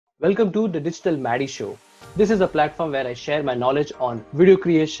Welcome to the Digital Maddy Show. This is a platform where I share my knowledge on video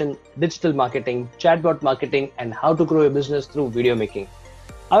creation, digital marketing, chatbot marketing, and how to grow a business through video making.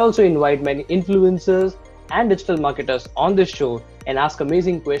 I also invite many influencers and digital marketers on this show and ask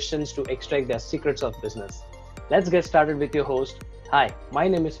amazing questions to extract their secrets of business. Let's get started with your host. Hi, my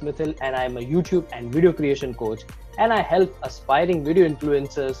name is Mithil and I am a YouTube and video creation coach, and I help aspiring video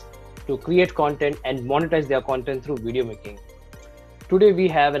influencers to create content and monetize their content through video making. Today we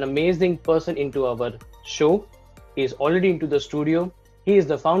have an amazing person into our show. He is already into the studio. He is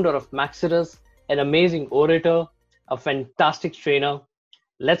the founder of Maxirus, an amazing orator, a fantastic trainer.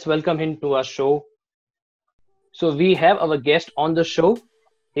 Let's welcome him to our show. So we have our guest on the show.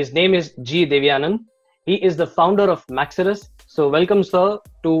 His name is Deveanand. He is the founder of Maxirus. So welcome, sir,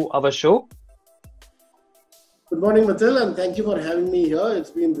 to our show. Good morning, Mithil, and thank you for having me here.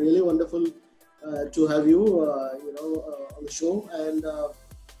 It's been really wonderful to have you, on the show, and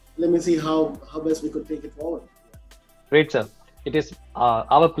let me see how best we could take it forward. Great, sir. It is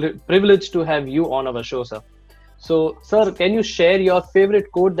our privilege to have you on our show, sir. So, sir, can you share your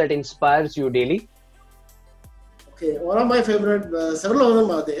favorite quote that inspires you daily? Okay, one of my favorite, several of them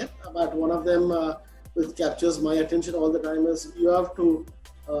are there, but one of them which captures my attention all the time is you have to,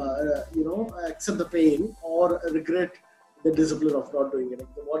 accept the pain or regret the discipline of not doing it.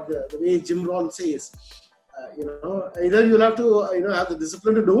 The way Jim Rohn says, either you'll have to, have the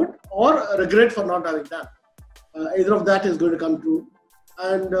discipline to do it or regret for not having done. Either of that is going to come true.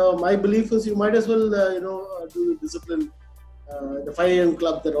 And my belief is you might as well, do the discipline, the 5 a.m.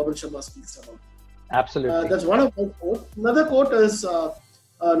 club that Robin Sharma speaks about. Absolutely. That's one of my quotes. Another quote is, now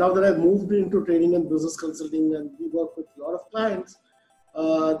that I've moved into training and business consulting and we work with a lot of clients,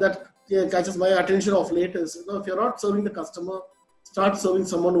 that catches my attention of late is, if you're not serving the customer, start serving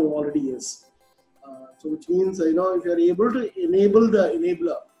someone who already is. So which means, if you're able to enable the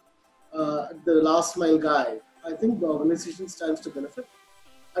enabler, the last mile guy, I think the organization stands to benefit.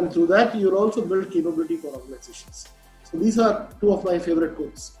 And through that, you'll also build capability for organizations. So these are two of my favorite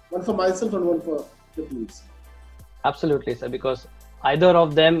quotes, one for myself and one for the teams. Absolutely, sir, because either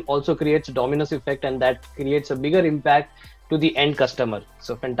of them also creates a dominoes effect, and that creates a bigger impact to the end customer.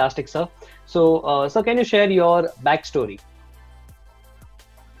 So fantastic, sir. So, sir, can you share your backstory?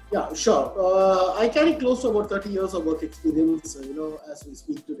 Yeah, sure. I carry close to about 30 years of work experience, as we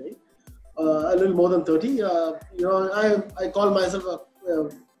speak today. A little more than 30. I call myself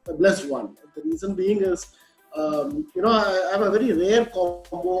a blessed one. The reason being is, I have a very rare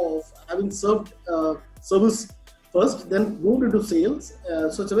combo of having served service first, then moved into sales.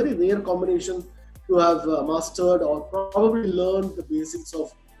 So it's a very rare combination to have mastered or probably learned the basics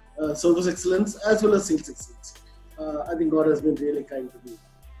of service excellence as well as sales excellence. I think God has been really kind to me.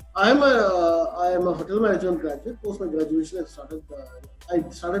 I am a hotel management graduate. Post my graduation, I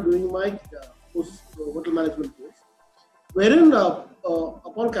started doing my post hotel management course, wherein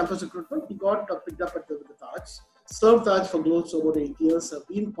upon campus recruitment, he got picked up at the Taj. Served Taj for close to about 8 years. I've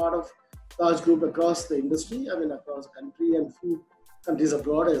been part of Taj Group across the industry, across the country and few countries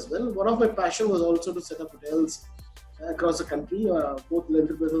abroad as well. One of my passion was also to set up hotels across the country, both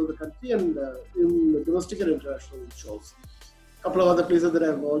limited within the country and in domestic and international shows. A couple of other places that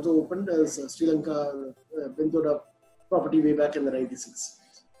I've also opened is Sri Lanka, Bentoda property way back in the 96.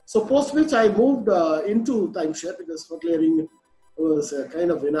 So post which I moved into timeshare because hoteliering was kind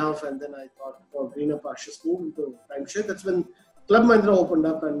of enough, and then I thought for greener pastures move into timeshare. That's when Club Mahindra opened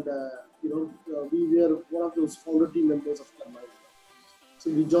up, and we were one of those founder team members of Club Mahindra. So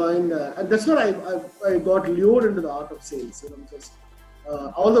we joined, and that's where I got lured into the art of sales. Because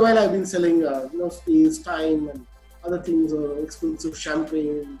all the while I've been selling, space, time, and other things, expensive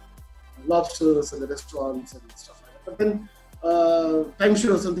champagne, lobsters, and the restaurants and stuff like that. But then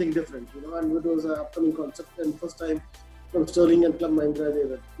timeshare was something different, and it was an upcoming concept. And first time from Sterling and Club Mahindra, they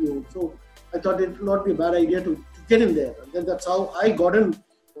were new. So I thought it would not be a bad idea to get in there. And then that's how I got in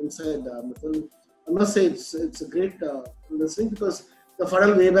inside Mithil. I must say it's a great listening because the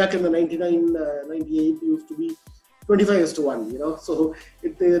funnel way back in the 99, 98 used to be 25:1, so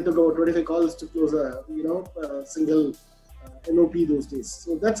it took about 25 calls to close a single NOP those days.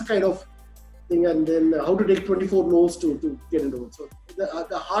 So that's a kind of thing, and then how to take 24 no's to get into it. So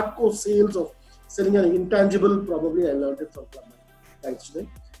the hardcore sales of selling an intangible, probably I learned it from Club Mahindra. Thanks to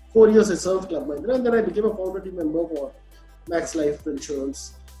them. 4 years I served Club Mahindra, and then I became a founder team member for Max Life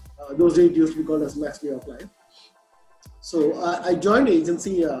Insurance. Those days it used to be called as Max Way of Life. So I joined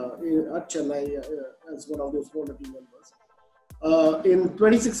agency at Chennai as one of those founder team members. In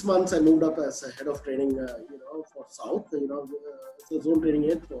 26 months, I moved up as a head of training, for South. Zone training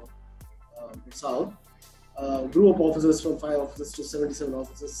head for South. grew up offices from 5 offices to 77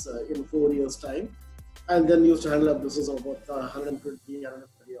 offices in 4 years' time, and then used to handle a business of about 120,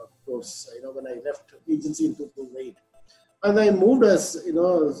 130 odd crores. When I left agency in 2008, and I moved as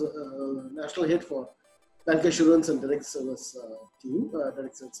as national head for bank assurance and direct service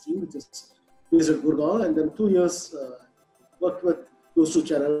direct sales team, which is based at Gurgaon, and then 2 years worked with those two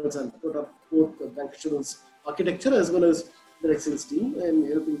channels and put up both the bank assurance architecture as well as direct sales team and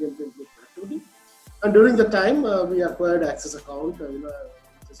helping them to improve productivity. And during the time, we acquired Access Account,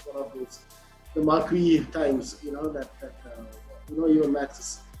 which is one of those the marquee times, that even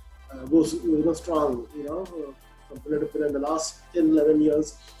Maxis goes strong, from pillar to pillar in the last 10, 11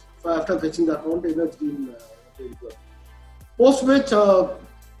 years. After fetching the account, it's been very good. Post which,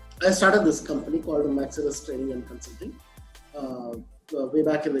 I started this company called Maxis Training and Consulting way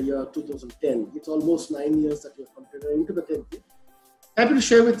back in the year 2010. It's almost 9 years that we have completed into the 10th year. Happy to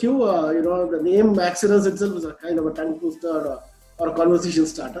share with you, the name Maxis itself is a kind of a tongue twister or a conversation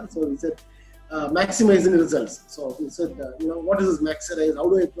starter. So we said, maximizing results. So we said, what is this Maxis? How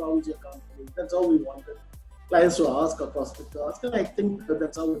do I pronounce your company? That's how we wanted clients to ask or prospects to ask. And I think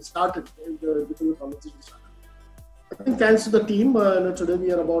that's how it started, becoming a conversation starter. I think thanks to the team, today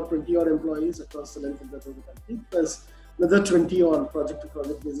we are about 20 odd employees across the length and breadth of the country. Plus another 20 on project to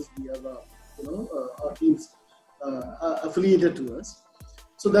project basis. We have, our teams affiliated to us.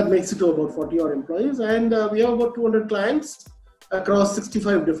 So that makes it to about 40 odd employees, and we have about 200 clients across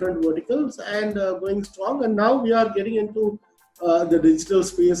 65 different verticals and going strong. And now we are getting into the digital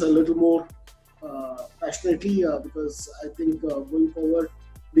space a little more passionately because I think going forward,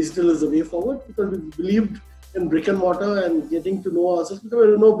 digital is the way forward, because we believed in brick and mortar and getting to know ourselves, because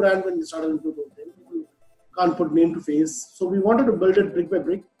we were no brand when we started in 2010. People can't put name to face. So we wanted to build it brick by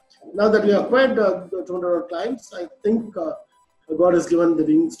brick. Now that we acquired the 200 clients, I think God has given the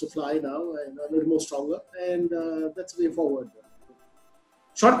wings to fly now and a little more stronger, and that's the way forward.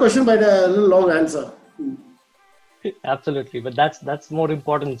 Short question, but a little long answer. Absolutely, but that's more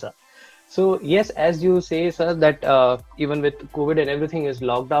important, sir. So yes, as you say, sir, that even with COVID and everything is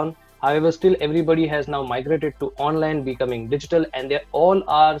locked down, however, still everybody has now migrated to online, becoming digital, and they all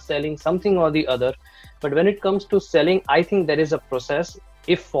are selling something or the other. But when it comes to selling, I think there is a process.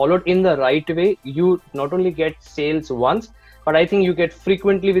 If followed in the right way, you not only get sales once, but I think you get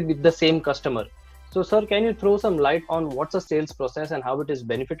frequently with the same customer. So, sir, can you throw some light on what's a sales process and how it is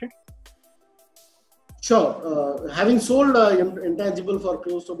benefited? Sure. Having sold intangible for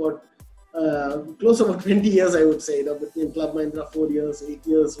close to about 20 years, I would say, between Club Mahindra 4 years, 8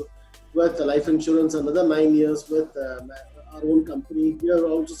 years with life insurance, another 9 years with our own company. We are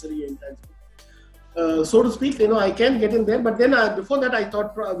also selling intangible. So to speak, I can get in there, but then before that, I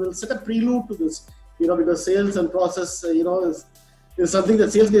thought I will set a prelude to this, because sales and process, is something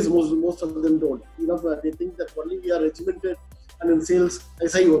that sales guys most of them don't. They think that only we are regimented, and in sales,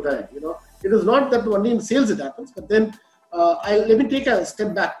 aisa hi hota hai. It is not that only in sales it happens, but then let me take a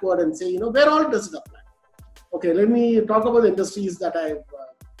step backward and say, where all does it apply? Okay, let me talk about the industries that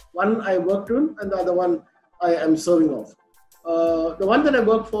one I worked in, and the other one I am serving of. The one that I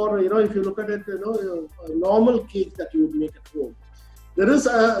work for, if you look at it, a normal cake that you would make at home, there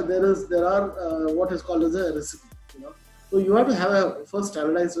are what is called as a recipe. So you have to have a first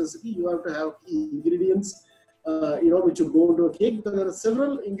standardized recipe. You have to have key ingredients, which will go into a cake, because there are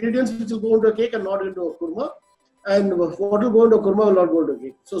several ingredients which will go into a cake and not into a kurma, and what will go into a kurma will not go into a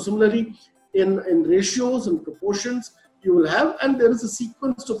cake. So similarly, in ratios and proportions, you will have, and there is a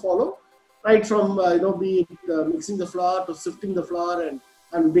sequence to follow. Right from be it mixing the flour to sifting the flour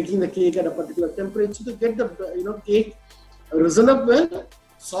and baking the cake at a particular temperature to get the cake risen up well,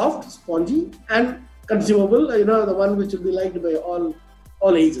 soft, spongy, and consumable. The one which will be liked by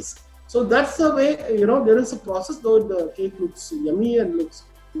all ages. So that's the way. There is a process, though the cake looks yummy and looks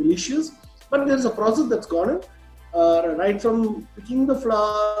delicious, but there is a process that's gone in, right from picking the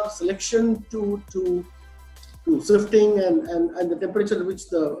flour, selection to sifting and the temperature at which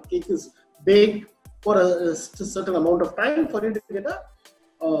the cake is baked for a certain amount of time for it to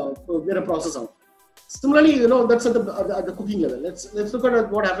get a process out. Similarly, that's at the cooking level. Let's look at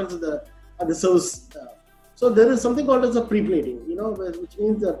what happens at the service. So there is something called as a pre-plating, which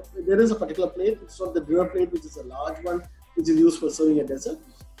means that there is a particular plate. It's not the dinner plate, which is a large one, which is used for serving a dessert.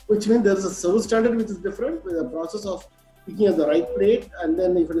 Which means there is a service standard which is different, with a process of picking at the right plate, and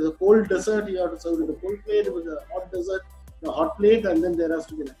then if it is a cold dessert, you have to serve it in a cold plate. If it is a hot dessert, a hot plate, and then there has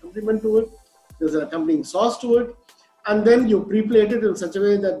to be an accompaniment to it. There's an accompanying sauce to it, and then you pre-plate it in such a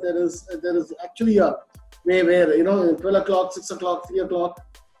way that there is actually a way where 12 o'clock, 6 o'clock, 3 o'clock,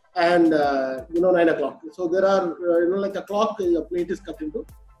 and 9 o'clock. So there are like a clock your plate is cut into,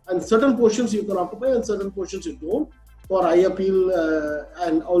 and certain portions you can occupy and certain portions you don't, for eye appeal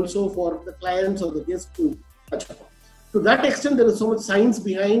and also for the clients or the guests to touch upon. To that extent, there is so much science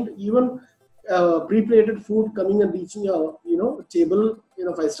behind even pre-plated food coming and reaching a table in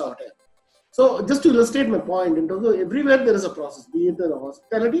a 5-star hotel. So just to illustrate my point, in terms of everywhere there is a process, be it in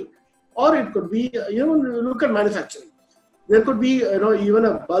hospitality or it could be look at manufacturing. There could be even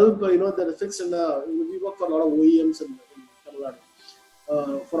a bulb that is fixed in we work for a lot of OEMs in Tamil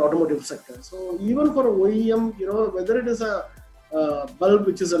Nadu for automotive sector. So even for OEM, whether it is a bulb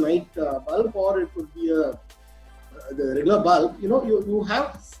which is a night bulb or it could be the regular bulb, you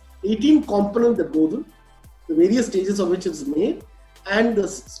have 18 components that go through, the various stages of which it's made, and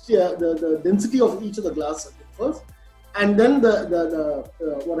the density of each of the glass first, and then the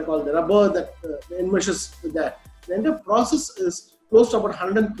what I call the rubber that enmeshes with that. The entire process is close to about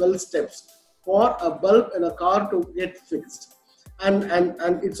 112 steps for a bulb in a car to get fixed, and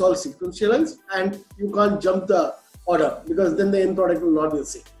it's all sequentialized, and you can't jump the order because then the end product will not be the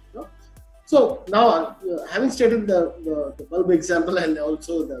same. So now, having stated the bulb example and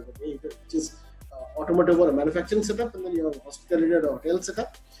also the way which is automotive or a manufacturing setup, and then you have hospitality or hotel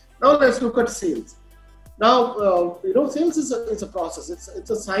setup. Now let's look at sales. Now, sales is a process. It's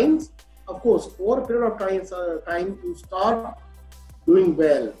a science. Of course, over a period of time you start doing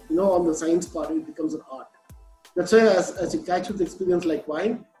well. On the science part, it becomes an art. That's why as you catch with experience like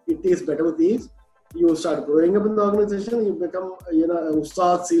wine, it tastes better with age. You start growing up in the organization. You become a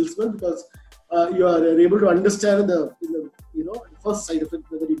ustad salesman because you are able to understand the first side of it,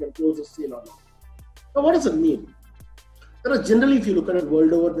 whether you can close a sale or not. Now, what does it mean? There are generally, if you look at it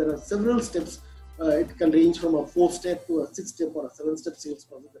world over, there are several steps. It can range from a 4-step to a 6-step or a 7-step sales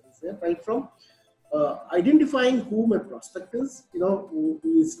process that is there, right from identifying who my prospect is, who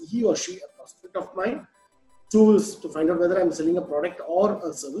is he or she a prospect of mine, to find out whether I'm selling a product or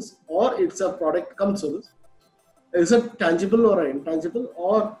a service, or it's a product come service. Is it tangible or intangible,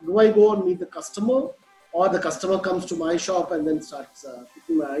 or do I go and meet the customer, or the customer comes to my shop and then starts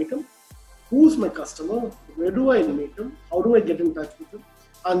picking my item? Who's my customer? Where do I meet him? How do I get in touch with him?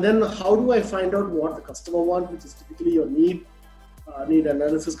 And then how do I find out what the customer wants, which is typically your need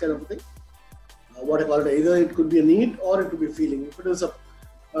analysis kind of a thing. What I call it, either it could be a need or it could be a feeling. If it is a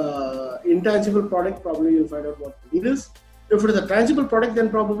intangible product, probably you'll find out what the need is. If it is a tangible product, then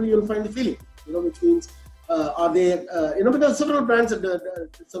probably you'll find the feeling, which means are they, because several brands at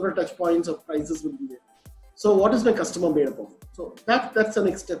several touch points of prices will be there. So what is my customer made up of? So that's the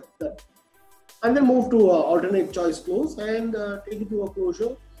next step. And then move to alternate choice close and take it to a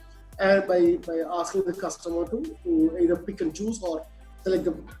closure, and by asking the customer to either pick and choose or select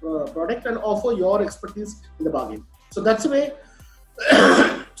the product and offer your expertise in the bargain. So that's the way,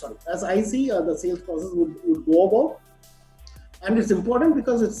 as I see the sales process would go about. And it's important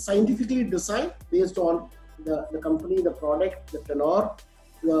because it's scientifically designed based on the company, the product, the tenor,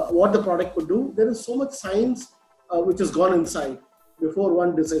 what the product could do. There is so much science which has gone inside before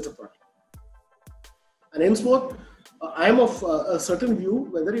one decides a product. And henceforth, I am of a certain view,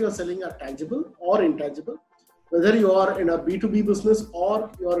 whether you are selling a tangible or intangible, whether you are in a B2B business or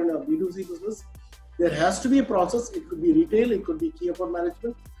you are in a B2C business, there has to be a process. It could be retail, it could be key account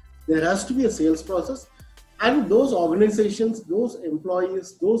management. There has to be a sales process. And those organizations, those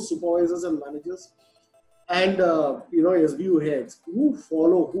employees, those supervisors and managers, and SBU heads who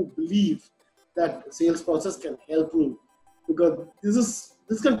follow, who believe that sales process can help me, because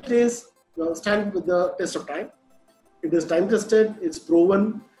this can stand with the test of time. It is time tested, it's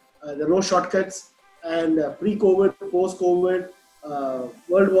proven, there are no shortcuts, and pre-COVID, post-COVID,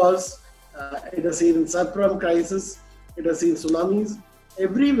 world wars, it has seen subprime crisis, it has seen tsunamis,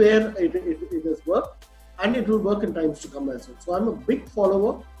 everywhere it has worked, and it will work in times to come as well. So I'm a big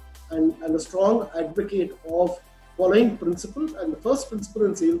follower and a strong advocate of following principles, and the first principle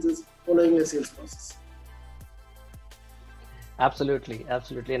in sales is following a sales process. Absolutely.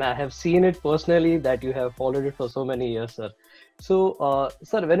 And I have seen it personally that you have followed it for so many years, sir. So,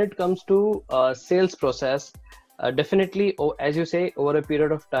 sir, when it comes to sales process, definitely, as you say, over a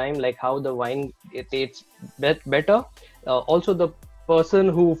period of time, like how the wine tastes better, also the person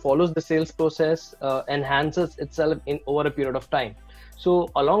who follows the sales process enhances itself over a period of time. So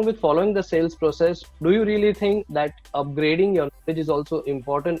along with following the sales process, do you really think that upgrading your knowledge is also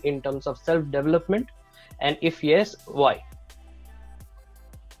important in terms of self-development? And if yes, why?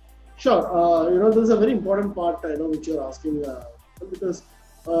 Sure. This is a very important part, which you're asking, because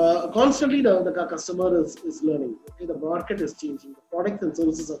constantly the customer is learning. Okay, the market is changing, the products and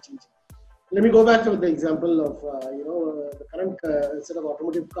services are changing. Let me go back to the example of the current set of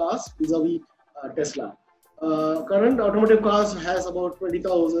automotive cars vis-a-vis Tesla. Current automotive cars has about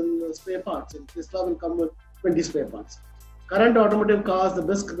 20,000 spare parts, and Tesla will come with 20 spare parts. Current automotive cars, the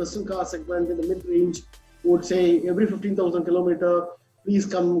best car segment in the mid-range would say every 15,000 kilometer, please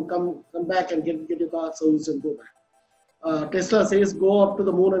come back and get your car serviced and go back. Tesla says go up to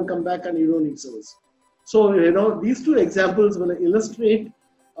the moon and come back and you don't need service. So, these two examples will illustrate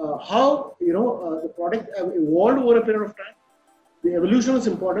how, the product evolved over a period of time. The evolution is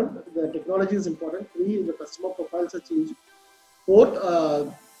important. The technology is important. 3, the customer profiles are changing.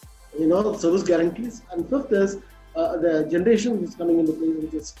 4th, service guarantees. And 5th is the generation which is coming into place,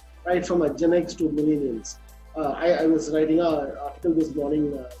 which is right from a Gen X to millennials. I was writing an article this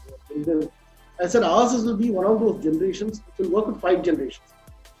morning. I said ours will be one of those generations which will work with 5 generations.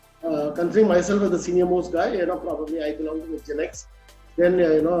 Considering myself as the senior most guy, probably I belong to the Gen X. Then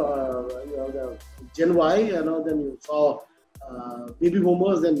the Gen Y, then you saw baby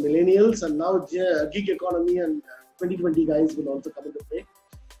boomers, then millennials, and now gig economy and 2020 guys will also come into play.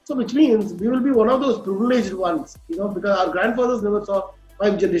 So which means we will be one of those privileged ones, because our grandfathers never saw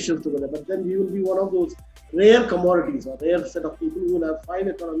 5 generations together. But then we will be one of those rare commodities or rare set of people who will have 5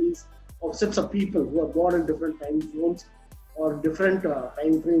 economies of sets of people who are born in different time zones or different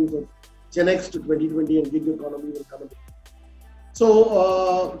time frames of Gen X to 2020 and gig economy will come into play.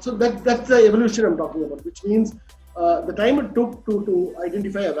 So that's the evolution I'm talking about, which means the time it took to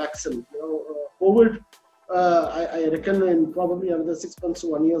identify a vaccine. COVID, I reckon in probably another 6 months to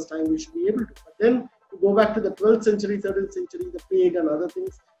 1 year's time we should be able to. But then to go back to the 12th century, 13th century, the plague and other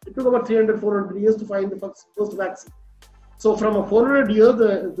things, it took about 400 years to find the first vaccine. So from a 400 year,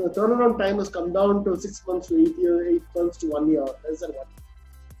 the turnaround time has come down to 6 months to 8 months to 1 year, less than 1 year.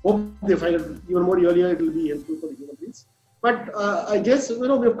 Hope they find it even more earlier, it will be helpful for the human beings. But I guess, we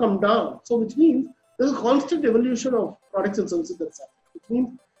have come down. So which means there's a constant evolution of products and services that's happening. Which means,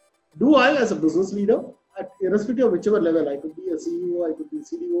 do I as a business leader, irrespective of whichever level, I could be a CEO, I could be a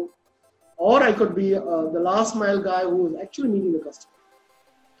CDO, or I could be the last mile guy who is actually meeting the customer.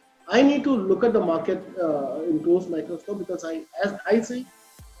 I need to look at the market in close microscope because as I say,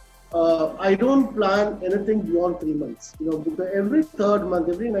 I don't plan anything beyond 3 months. Because every 3rd month,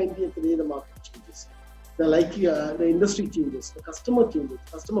 every 90th day, the market changes. The industry changes, the customer changes,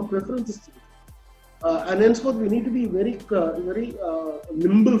 customer preferences change. And henceforth, we need to be very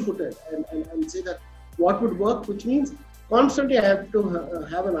nimble-footed and say that what would work, which means constantly I have to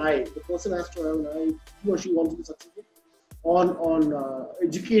have an eye. The person has to have an eye, he or she wants to be successful, on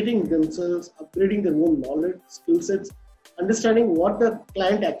educating themselves, upgrading their own knowledge, skill sets, understanding what the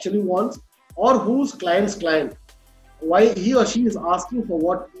client actually wants or whose client's client, why he or she is asking for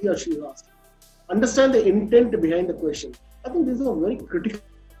what he or she is asking. Understand the intent behind the question. I think this is a very critical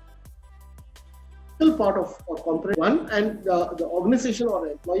part of comprehension. One, and the organization or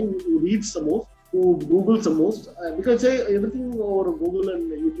employee who reads the most, who Googles the most, because say everything over Google and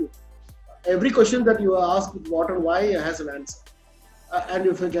YouTube. Every question that you ask with what and why has an answer. And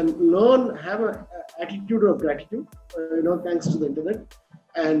if you can learn, have an attitude of gratitude, thanks to the internet,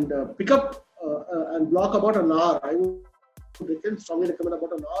 and pick up and block about an hour. I would strongly recommend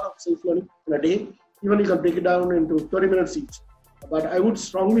about an hour of self-learning in a day. Even you can break it down into 30 minutes each. But I would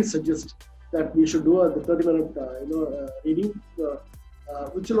strongly suggest that we should do the 30-minute reading,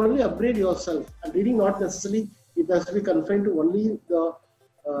 which will only upgrade yourself. And reading not necessarily, it has to be confined to only the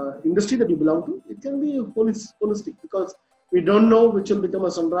industry that you belong to. It can be holistic because we don't know which will become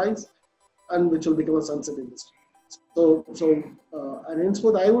a sunrise and which will become a sunset industry. So and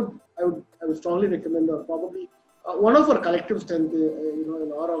henceforth, I would strongly recommend, or probably one of our collective strength,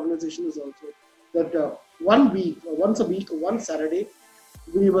 in our organization is also that once a week, one Saturday,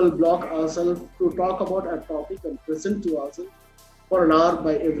 we will block ourselves to talk about a topic and present to ourselves for an hour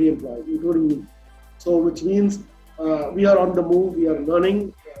by every employee, including me. So which means we are on the move, we are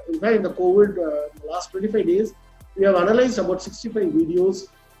learning. In fact, in the COVID, the last 25 days, we have analyzed about 65 videos,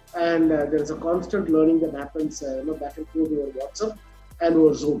 and there is a constant learning that happens back and forth over WhatsApp and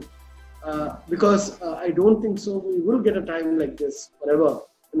over Zoom. Because I don't think so we will get a time like this forever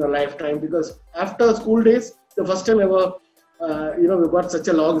in a lifetime, because after school days, the first time ever, we got such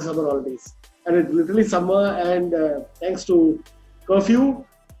a long summer holidays, and it's literally summer, and thanks to curfew,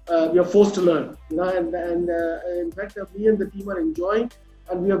 we are forced to learn, and in fact, me and the team are enjoying,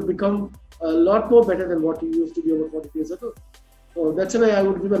 and we have become a lot more better than what we used to be about 40 years ago. So that's why I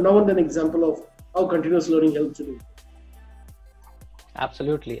would give a now and then example of how continuous learning helps you.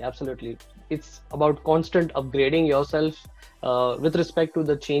 Absolutely. It's about constant upgrading yourself with respect to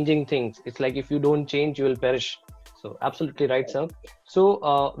the changing things. It's like if you don't change, you will perish. So absolutely right, sir.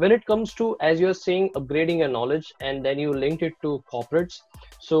 So when it comes to, as you're saying, upgrading your knowledge, and then you linked it to corporates.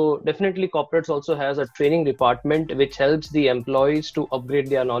 So definitely corporates also has a training department which helps the employees to upgrade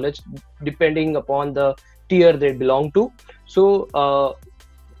their knowledge depending upon the tier they belong to. So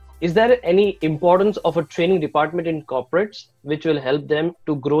is there any importance of a training department in corporates which will help them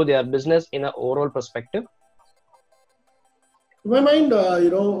to grow their business in an overall perspective? To my mind,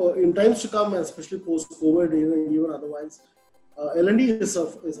 in times to come, especially post-COVID, even otherwise, L&D is a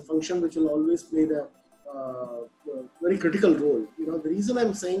function which will always play the very critical role. The reason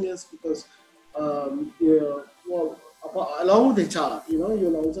I'm saying is because, along with HR,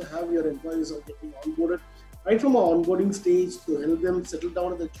 you'll also have your employees are getting onboarded right from an onboarding stage to help them settle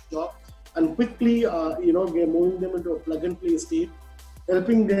down in the job and quickly, get moving them into a plug-and-play state,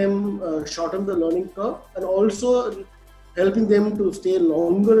 helping them shorten the learning curve, and also helping them to stay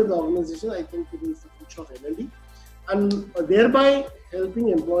longer in the organization. I think it is the function of L&D, and thereby helping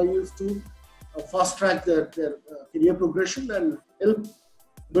employees to fast track their career progression and help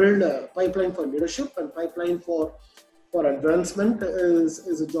build a pipeline for leadership and pipeline for advancement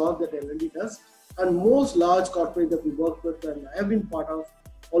is a job that L&D does. And most large corporates that we work with and I have been part of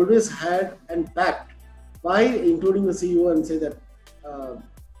always had and backed by including the CEO and say that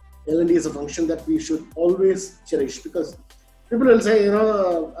L&D is a function that we should always cherish, because people will say,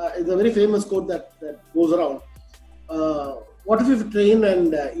 it's a very famous quote that goes around. What if you train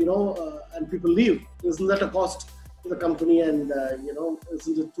and and people leave? Isn't that a cost to the company? And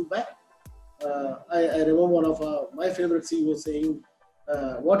isn't it too bad? I remember one of my favorite CEOs saying,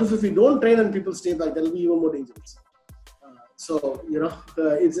 "What if we don't train and people stay back? That'll be even more dangerous." That's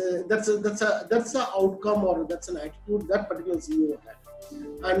a outcome, or that's an attitude that particular CEO had.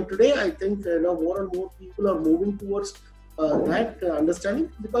 And today, I think more and more people are moving towards that understanding,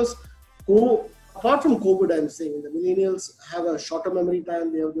 because apart from COVID, I'm saying the millennials have a shorter memory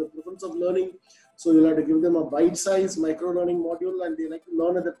time. They have the preference of learning, so you'll have to give them a bite-sized micro-learning module, and they like to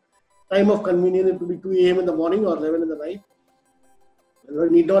learn at the time of convenience. It could be 2 a.m. in the morning or 11 in the night.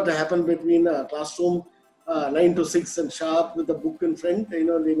 It need not happen between classroom 9 to 6 and sharp with a book in front. They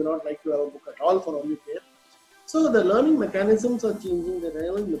may not like to have a book at all for only care. So the learning mechanisms are changing, the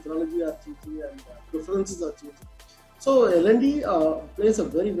learning methodology are changing, and preferences are changing. So L&D plays a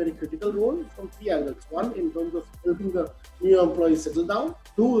very, very critical role from 3 angles. 1, in terms of helping the new employees settle down.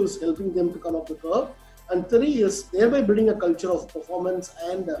 2 is helping them to come up the curve. And 3 is thereby building a culture of performance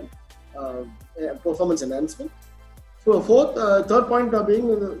and performance enhancement. So third point being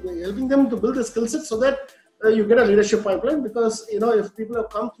helping them to build a skill set so that you get a leadership pipeline, because if people have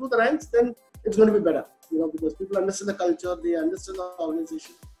come through the ranks, then it's going to be better. Because people understand the culture, they understand the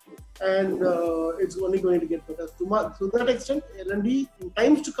organization, and it's only going to get better. To that extent, L&D in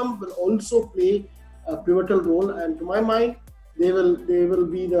times to come will also play a pivotal role, and to my mind, they will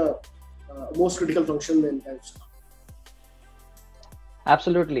be the most critical function in times to come.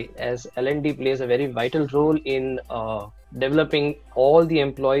 Absolutely, as L&D plays a very vital role in developing all the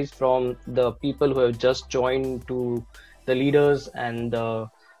employees, from the people who have just joined to the leaders and the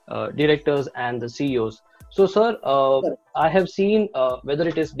directors and the CEOs. So, sir, I have seen whether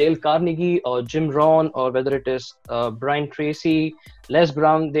it is Dale Carnegie or Jim Rohn, or whether it is Brian Tracy, Les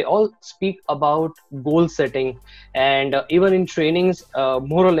Brown, they all speak about goal setting. And even in trainings,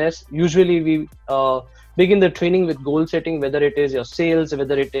 more or less, usually we begin the training with goal setting, whether it is your sales,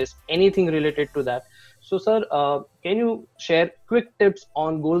 whether it is anything related to that. So, sir, can you share quick tips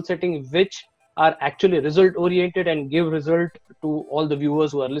on goal setting, which are actually result oriented and give result to all the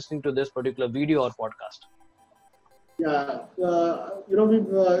viewers who are listening to this particular video or podcast? Yeah,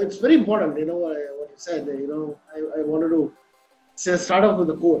 it's very important. What you said. I wanted to start off with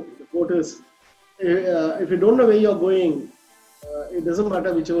the quote. The quote is, if you don't know where you're going, it doesn't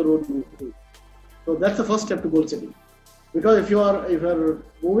matter whichever road you take. So that's the first step to goal setting. Because if you're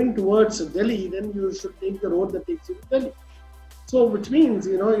moving towards Delhi, then you should take the road that takes you to Delhi. So which means,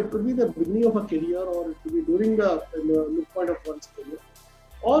 it could be the beginning of a career, or it could be during the midpoint of one's career,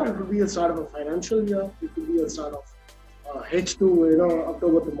 or it could be the start of a financial year. It could be a start of H2,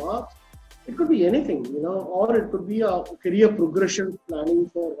 October to March. It could be anything, or it could be a career progression planning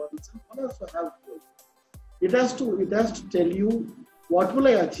for oneself. One has to have goals. It has to tell you what will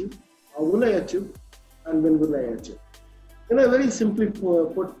I achieve, how will I achieve, and when will I achieve. In a very simply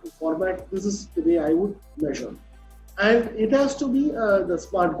put format, this is the way I would measure. And it has to be the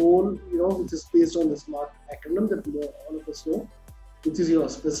SMART goal, which is based on the SMART acronym that all of us know, which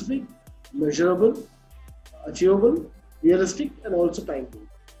is specific, measurable, achievable, realistic, and also time-bound.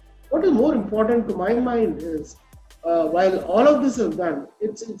 What is more important to my mind is, while all of this is done,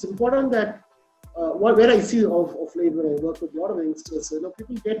 it's important that where I see of late when I work with a lot of youngsters,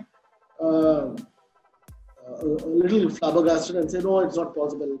 people get a little flabbergasted and say, no, it's not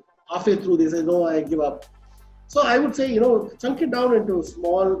possible. Halfway through, they say, no, I give up. So I would say, chunk it down into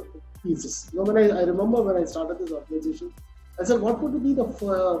small pieces. When I remember when I started this organization, I said, what would be the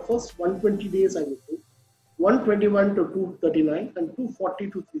first 120 days I would do? 121 to 239 and 240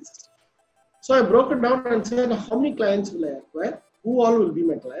 to 360. So I broke it down and said, how many clients will I acquire? Who all will be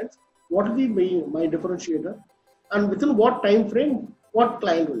my clients? What will be my differentiator? And within what time frame, what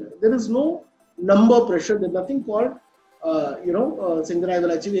client will I? There is no number pressure. There's nothing called, saying that I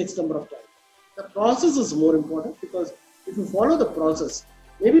will achieve X number of clients. The process is more important, because if you follow the process,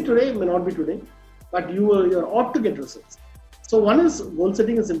 maybe today, may not be today, but you're ought to get results. So one is goal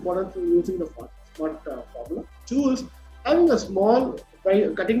setting is important for using the SMART formula. Two is having a small,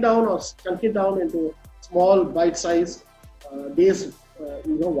 cutting down or chunking down into small bite-sized days,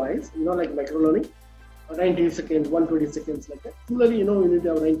 wise, like micro-learning, 90 seconds, 120 seconds, like that. Similarly, you need to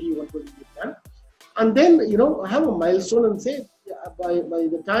have 90, 120 plan. And then, have a milestone and say, by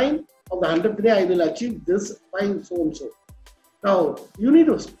the time of the 100th day, I will achieve this by so and so. Now, you need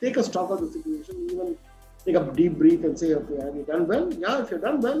to take a stock of the situation, even take a deep breath and say, okay, have you done well? Yeah, if you've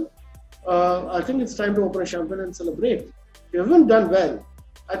done well, I think it's time to open a champagne and celebrate. If you haven't done well,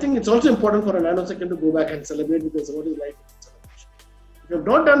 I think it's also important for a nanosecond to go back and celebrate, because what is life is celebration. If you have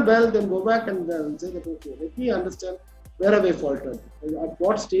not done well, then go back and say that, okay, let me understand where have I faltered? At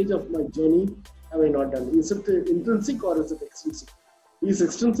what stage of my journey have I not done? Is it intrinsic or is it extrinsic? Is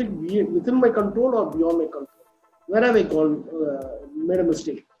extrinsic within my control or beyond my control? Where have I gone, made a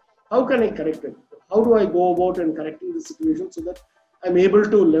mistake? How can I correct it? How do I go about and correcting the situation so that I'm able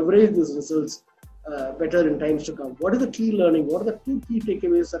to leverage these results better in times to come? What is the key learning? What are the 2 key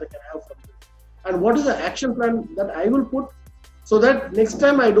takeaways that I can have from this? And what is the action plan that I will put so that next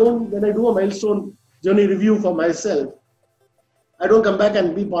time when I do a milestone journey review for myself, I don't come back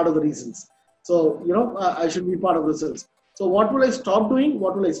and be part of the reasons. So, I should be part of the results. So what will I stop doing?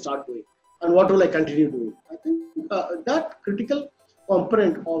 What will I start doing? And what will I continue doing? I think that critical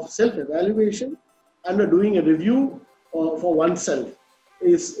component of self-evaluation and doing a review for oneself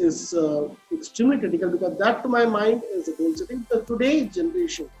is extremely critical, because that, to my mind, is a goal setting. The today's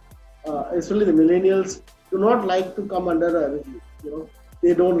generation, especially the millennials, do not like to come under a review.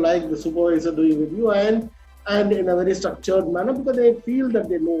 They don't like the supervisor doing review and in a very structured manner, because they feel that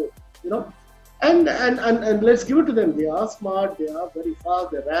they know. And let's give it to them. They are smart. They are very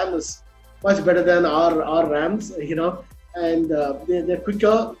fast. Their RAM is much better than our RAMs. And they're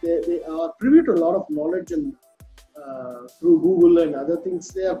quicker. They are privy to a lot of knowledge and through Google and other things.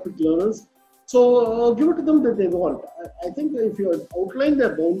 They are quick learners. So give it to them that they want. I think if you outline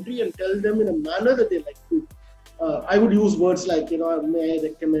their boundary and tell them in a manner that they like to, I would use words like, may I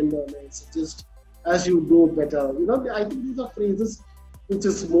recommend or may I suggest as you do better. I think these are phrases which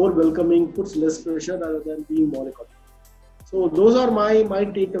is more welcoming, puts less pressure rather than being monochrome. So those are my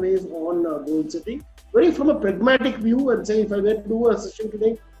takeaways on goal setting. Very from a pragmatic view, and say if I were to do a session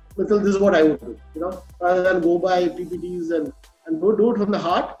today, Mithil, this is what I would do. Rather than go by PPTs and do it from the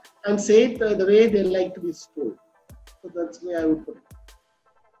heart and say it the way they like to be told. So that's the way I would put it.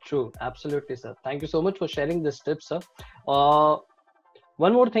 True, absolutely, sir. Thank you so much for sharing this tip, sir.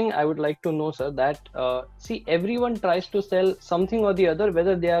 One more thing I would like to know, sir, that see, everyone tries to sell something or the other,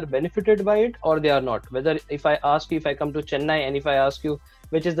 whether they are benefited by it or they are not. Whether if I ask you, if I come to Chennai and if I ask you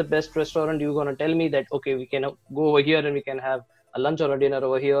which is the best restaurant, you're going to tell me that, okay, we can go over here and we can have a lunch or a dinner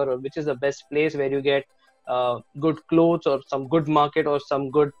over here, or which is the best place where you get good clothes or some good market or some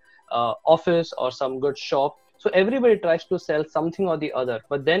good office or some good shop. So everybody tries to sell something or the other.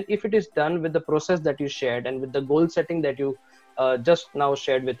 But then if it is done with the process that you shared and with the goal setting that you just now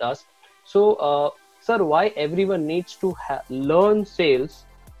shared with us. So, sir, why everyone needs to learn sales?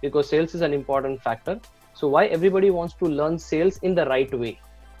 Because sales is an important factor. So why everybody wants to learn sales in the right way?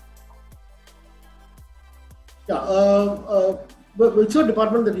 Yeah, but whichever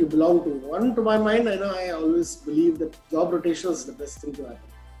department that you belong to, one to my mind, I always believe that job rotation is the best thing to happen.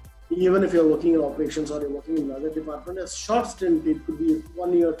 Even if you're working in operations or you're working in another department, a short stint, it could be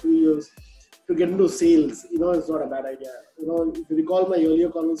 1 year, 2 years, to get into sales, it's not a bad idea. If you recall my earlier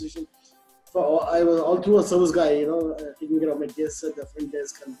conversation, I was all through a service guy, taking care of my guests at the front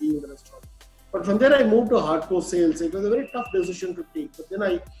desk and being in the restaurant. But from there, I moved to hardcore sales. It was a very tough decision to take. But then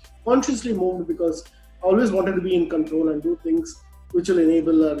I consciously moved because I always wanted to be in control and do things which will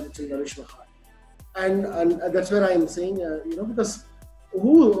enable and which will nourish my heart. And that's where I am saying, because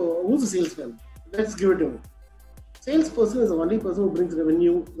who's a salesman? Let's give it to him. Salesperson is the only person who brings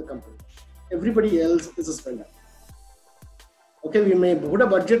revenue to the company. Everybody else is a spender. Okay, we may put a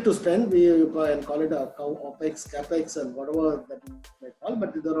budget to spend, we can call it a OPEX, CAPEX, and whatever that you may call,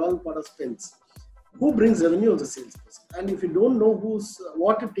 but they're all part of spends. Who brings revenue is the salesperson. And if you don't know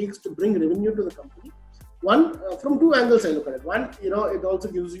what it takes to bring revenue to the company, one, from two angles I look at it. One, it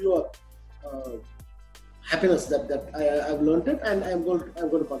also gives you a happiness that I've learned it and I'm going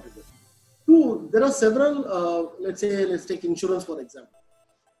to contribute. Two, there are several, let's take insurance for example.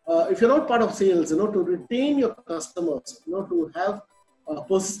 If you're not part of sales, to retain your customers, to have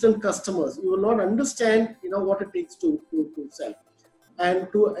persistent customers, you will not understand, what it takes to sell.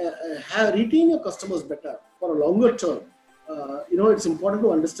 And to retain your customers better for a longer term, it's important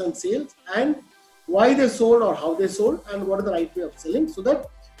to understand sales and why they sold or how they sold and what is the right way of selling, so that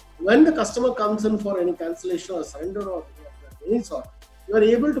when the customer comes in for any cancellation or surrender or any sort, you are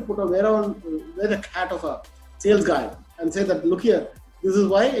able to wear the hat of a sales guy and say that, look here, this is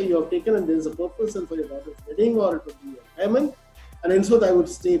why you have taken and there is a purpose and for your daughter's wedding or it could be a retirement, and henceforth I would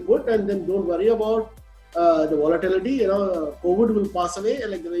stay put and then don't worry about the volatility. COVID will pass away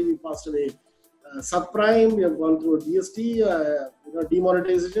like the way we passed away. Subprime, we have gone through DST,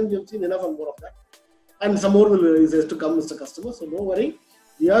 demonetization, we have seen enough and more of that. And some more is to come, Mr. Customer. So don't worry,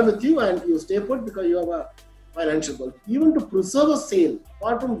 we are with you and you stay put because you have a financial goal. Even to preserve a sale,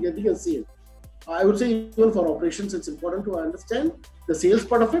 apart from getting a sale, I would say even for operations, it's important to understand the sales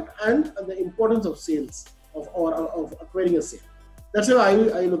part of it and the importance of sales of acquiring a sale. That's how I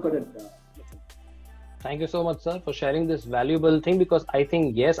look at it. Thank you so much, sir, for sharing this valuable thing, because I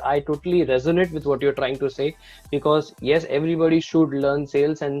think, yes, I totally resonate with what you're trying to say, because yes, everybody should learn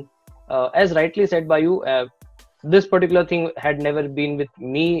sales. And as rightly said by you, this particular thing had never been with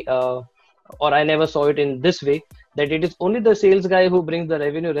me, or I never saw it in this way, that it is only the sales guy who brings the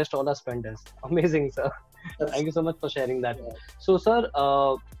revenue, rest all are spenders. Amazing, sir. Thank you so much for sharing that. Yeah. So, sir,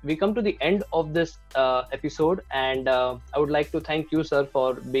 we come to the end of this episode, and I would like to thank you, sir,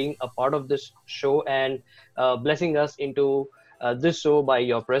 for being a part of this show and blessing us into this show by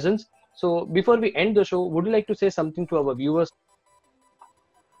your presence. So, before we end the show, would you like to say something to our viewers?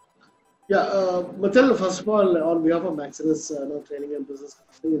 Yeah, Mathil, first of all, on behalf of Maximus Training and Business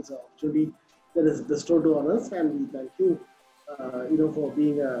Company, it's an opportunity that is bestowed on us, and we thank you, for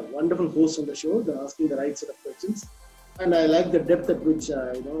being a wonderful host on the show, asking the right set of questions, and I like the depth at which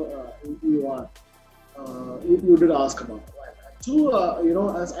you are. You did ask about. So,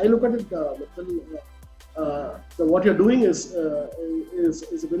 as I look at it, Mathil, what you're doing is a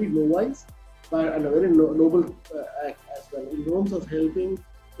very novice, and a very noble act as well in terms of helping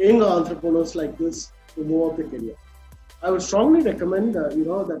young entrepreneurs like this to move up the career. I would strongly recommend,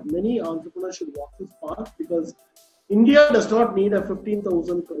 that many entrepreneurs should walk this path, because India does not need a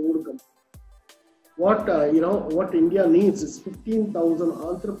 15,000 crore company. What India needs is 15,000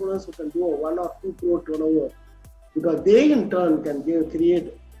 entrepreneurs who can do a 1 or 2 crore turnover, because they in turn can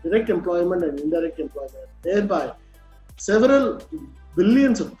create direct employment and indirect employment. Thereby, several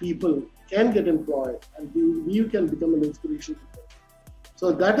billions of people can get employed, and we can become an inspiration to them.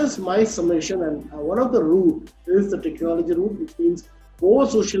 So that is my summation, and one of the route is the technology route, which means over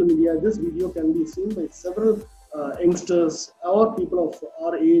social media, this video can be seen by several youngsters or people of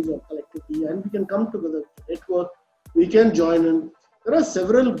our age or collectively, and we can come together to network, we can join in. There are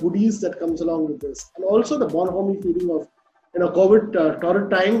several goodies that comes along with this, and also the Bonhomme feeling of COVID torrid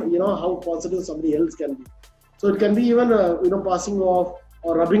time, how positive somebody else can be. So it can be even passing off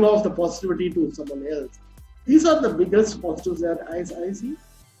or rubbing off the positivity to someone else. These are the biggest positives that I see,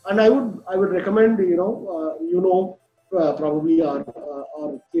 and I would recommend probably our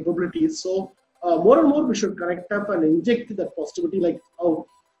capabilities. So more and more we should connect up and inject that positivity, like how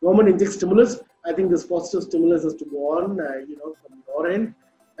government injects stimulus. I think this positive stimulus has to go on, from your end.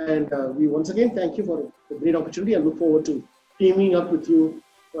 And we once again thank you for the great opportunity. I look forward to teaming up with you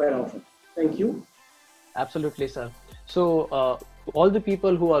quite often. Thank you. Absolutely, sir. So all the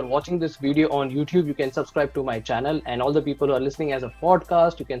people who are watching this video on YouTube, you can subscribe to my channel, and all the people who are listening as a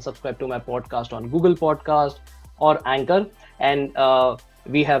podcast, you can subscribe to my podcast on Google Podcast or Anchor. And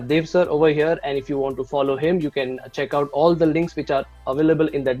we have Dev sir over here, and if you want to follow him, you can check out all the links which are available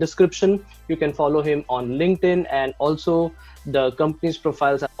in the description. You can follow him on LinkedIn, and also the company's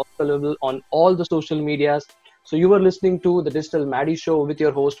profiles are available on all the social medias. So you were listening to the Digital Maddy Show with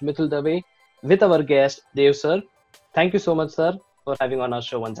your host Mithil Dave, with our guest Dev sir. Thank you so much, sir, for having on our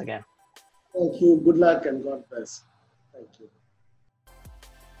show once again. Thank you. Good luck and God bless. Thank you.